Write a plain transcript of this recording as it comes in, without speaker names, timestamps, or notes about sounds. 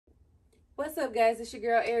What's up, guys? It's your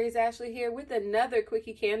girl Aries Ashley here with another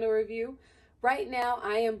quickie candle review. Right now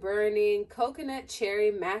I am burning coconut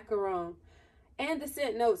cherry macaron, and the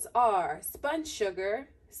scent notes are spun sugar,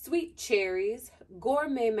 sweet cherries,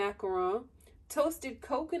 gourmet macaron, toasted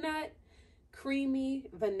coconut, creamy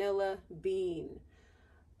vanilla bean.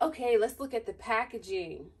 Okay, let's look at the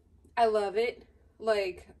packaging. I love it.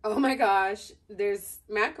 Like, oh my gosh, there's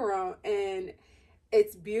macaron and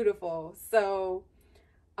it's beautiful. So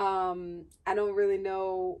I don't really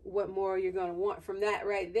know what more you're going to want from that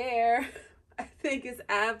right there. I think it's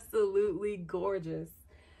absolutely gorgeous.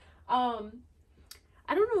 I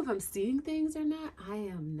don't know if I'm seeing things or not. I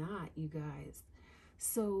am not, you guys.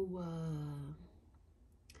 So,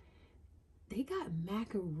 they got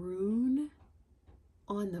macaroon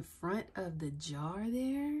on the front of the jar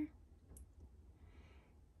there.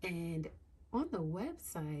 And on the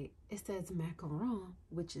website, it says macaron,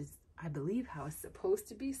 which is, I believe, how it's supposed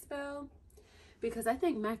to be spelled, because I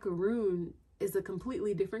think macaroon is a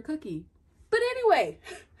completely different cookie. But anyway,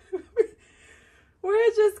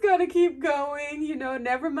 we're just gonna keep going, you know,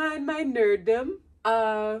 never mind my nerddom.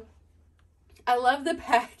 I love the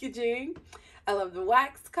packaging. I love the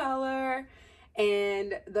wax color,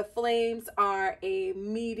 and the flames are a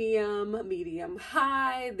medium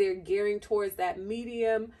high. They're gearing towards that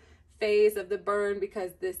medium phase of the burn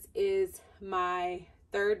because this is my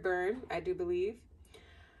third burn, I do believe.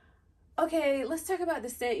 Okay, let's talk about the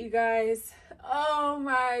scent, you guys. Oh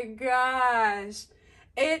my gosh.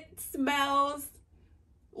 It smells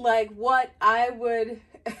like what I would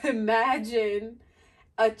imagine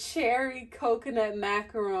a cherry coconut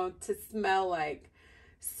macaron to smell like.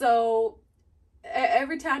 So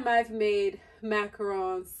every time I've made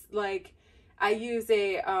macarons, like I use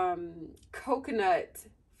a coconut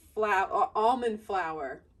flour or almond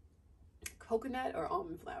flour. Coconut or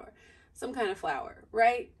almond flour, some kind of flour,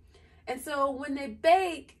 right? And so when they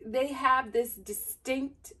bake, they have this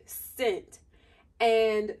distinct scent,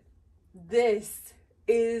 and this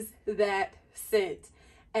is that scent.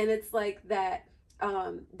 And it's like that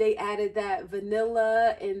they added that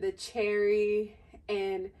vanilla and the cherry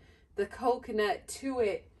and the coconut to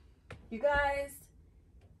it. You guys,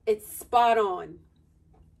 it's spot on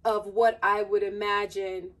of what I would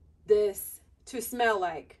imagine this to smell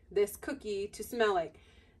like, this cookie to smell like.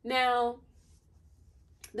 Now,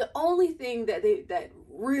 the only thing that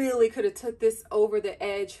really could have took this over the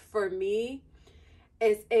edge for me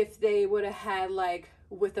is if they would have had, like,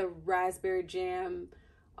 with a raspberry jam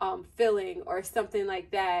filling or something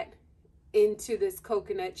like that into this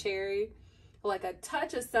coconut cherry. Like a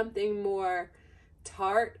touch of something more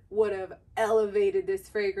tart would have elevated this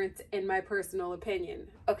fragrance, in my personal opinion.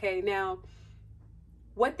 Okay, now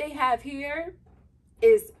what they have here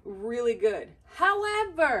is really good.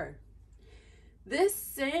 However, this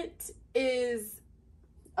scent is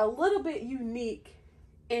a little bit unique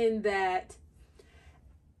in that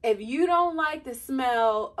if you don't like the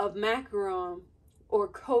smell of macaron or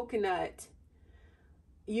coconut,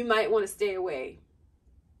 you might want to stay away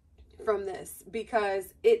from this,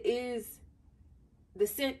 because the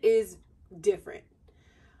scent is different.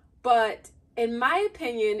 But in my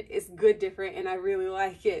opinion, it's good different, and I really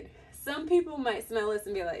like it. Some people might smell this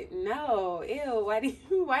and be like, no, ew, why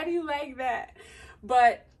do you like that?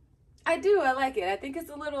 But I like it. I think it's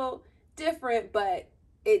a little different, but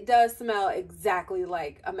it does smell exactly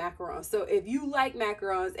like a macaron. So if you like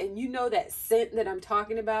macarons and you know that scent that I'm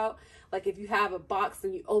talking about, like if you have a box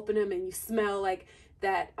and you open them and you smell like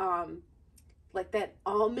that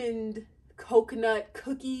almond coconut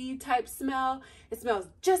cookie type smell, it smells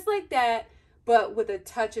just like that, but with a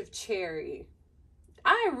touch of cherry.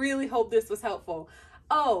 I really hope this was helpful.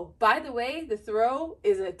 Oh, by the way, the throw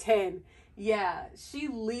is a 10. Yeah, she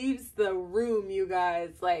leaves the room, you guys.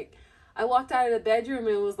 Like, I walked out of the bedroom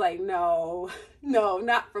and was like, no,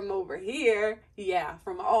 not from over here. Yeah,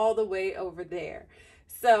 from all the way over there.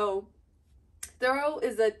 So, throw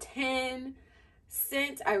is a 10.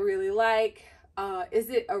 Scent I really like. Is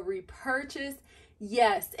it a repurchase?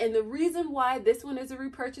 Yes, and the reason why this one is a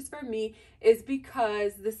repurchase for me is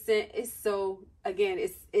because the scent is so, again,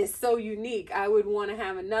 it's so unique. I would want to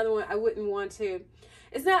have another one. I wouldn't want to.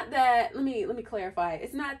 It's not that, let me clarify.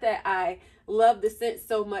 It's not that I love the scent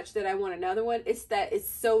so much that I want another one. It's that it's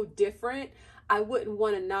so different. I wouldn't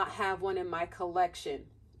want to not have one in my collection,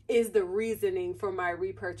 is the reasoning for my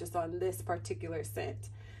repurchase on this particular scent.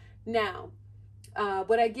 Now,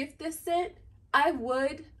 would I gift this scent? I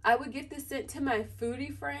would gift this scent to my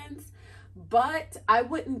foodie friends, but I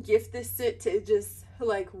wouldn't gift this scent to just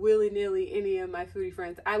like willy-nilly any of my foodie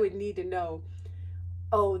friends. I would need to know,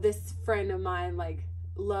 oh, this friend of mine like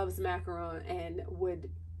loves macaron and would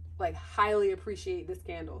like highly appreciate this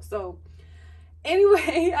candle. So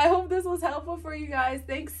anyway, I hope this was helpful for you guys.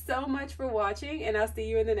 Thanks so much for watching, and I'll see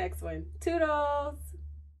you in the next one. Toodles!